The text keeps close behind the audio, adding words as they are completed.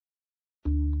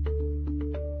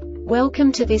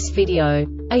Welcome to this video.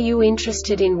 Are you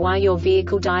interested in why your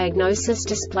vehicle diagnosis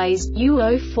displays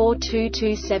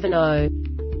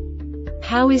U0422-70?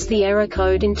 How is the error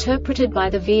code interpreted by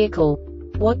the vehicle?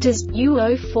 What does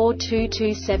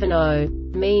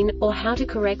U0422-70 mean, or how to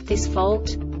correct this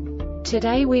fault?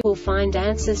 Today we will find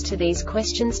answers to these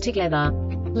questions together.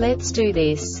 Let's do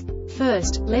this.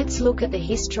 First, let's look at the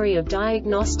history of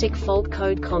diagnostic fault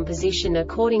code composition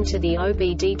according to the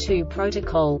OBD2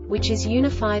 protocol, which is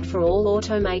unified for all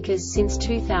automakers since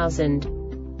 2000.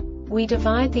 We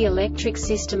divide the electric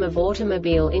system of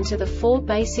automobile into the four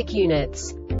basic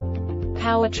units: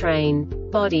 powertrain,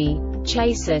 body,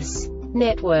 chassis,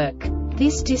 network.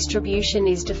 This distribution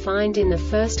is defined in the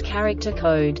first character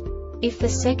code. If the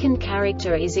second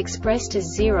character is expressed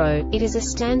as 0, it is a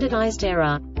standardized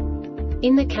error.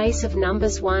 In the case of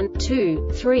numbers 1, 2,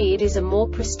 3, it is a more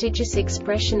prestigious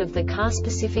expression of the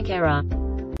car-specific error.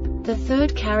 The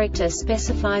third character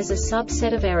specifies a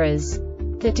subset of errors.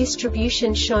 The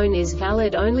distribution shown is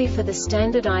valid only for the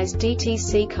standardized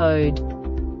DTC code.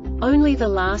 Only the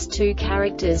last two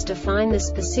characters define the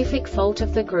specific fault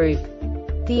of the group.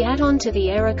 The add-on to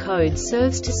the error code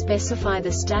serves to specify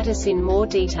the status in more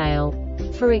detail.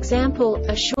 For example,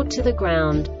 a short to the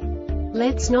ground.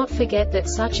 Let's not forget that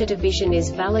such a division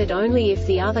is valid only if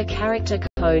the other character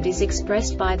code is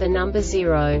expressed by the number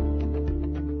 0.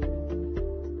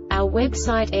 Our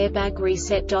website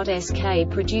airbagreset.sk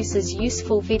produces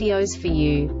useful videos for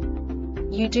you.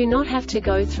 You do not have to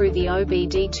go through the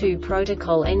OBD2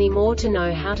 protocol anymore to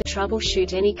know how to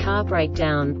troubleshoot any car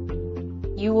breakdown.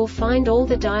 You will find all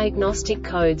the diagnostic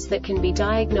codes that can be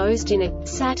diagnosed in a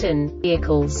Saturn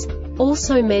vehicles.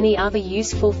 Also many other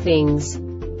useful things.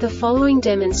 The following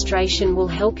demonstration will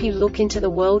help you look into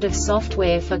the world of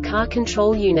software for car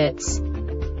control units.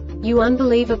 You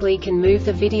unbelievably can move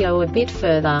the video a bit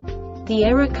further. The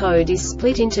error code is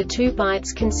split into 2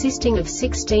 bytes consisting of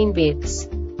 16 bits.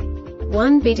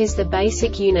 1 bit is the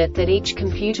basic unit that each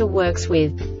computer works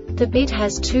with. The bit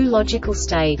has 2 logical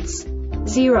states: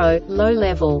 0, low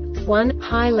level, 1,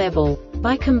 high level.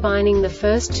 By combining the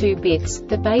first 2 bits,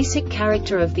 the basic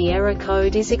character of the error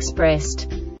code is expressed.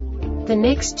 The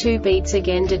next 2 beats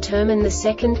again determine the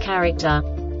second character.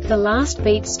 The last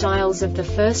beat styles of the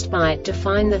first byte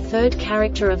define the third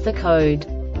character of the code.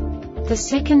 The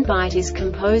second byte is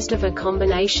composed of a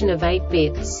combination of 8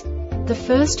 bits. The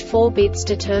first 4 bits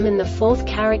determine the fourth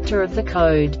character of the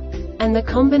code. And the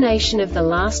combination of the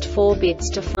last 4 bits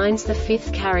defines the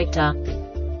fifth character.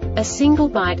 A single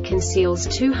byte conceals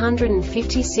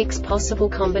 256 possible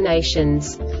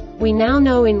combinations. We now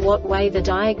know in what way the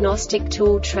diagnostic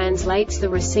tool translates the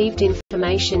received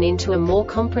information into a more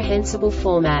comprehensible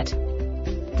format.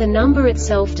 The number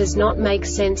itself does not make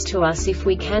sense to us if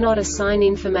we cannot assign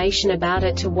information about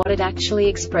it to what it actually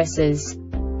expresses.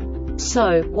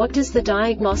 So, what does the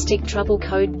Diagnostic Trouble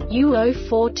Code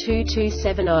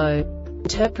U0422-70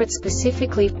 interpret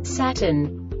specifically for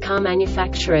Saturn car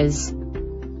manufacturers?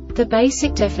 The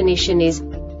basic definition is: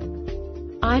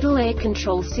 idle air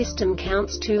control system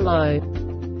counts too low.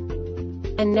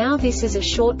 And now this is a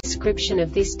short description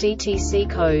of this DTC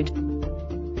code.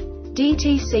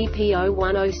 DTC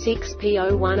P0106,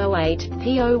 P0108,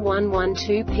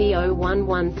 P0112,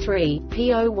 P0113,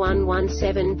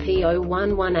 P0117,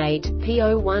 P0118,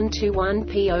 P0121,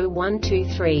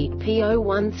 P0123,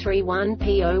 P0131,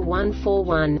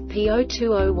 P0141,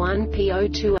 P0201,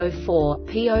 P0204,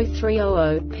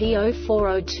 P0300,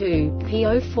 P0402,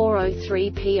 P0403,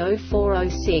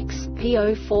 P0406,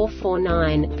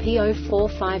 P0449,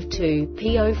 P0452,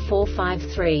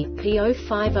 P0453,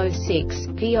 P0506,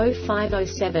 P0507,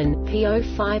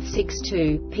 P0562,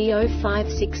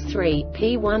 P0563,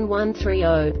 P1130,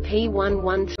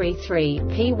 P1133,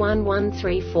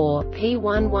 P1134,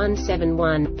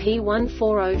 P1171,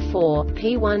 P1404,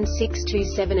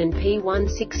 P1627 and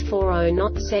P1640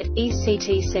 not set,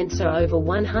 ECT sensor over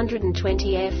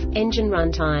 120F, engine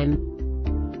runtime.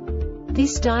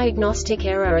 This diagnostic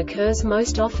error occurs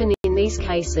most often in these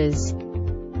cases: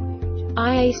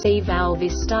 IAC valve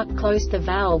is stuck close, the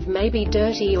valve may be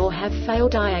dirty or have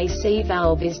failed, IAC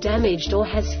valve is damaged or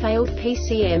has failed,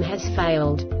 PCM has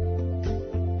failed.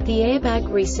 The Airbag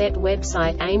Reset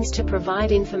website aims to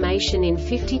provide information in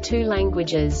 52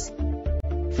 languages.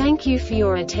 Thank you for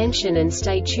your attention and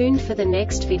stay tuned for the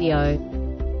next video.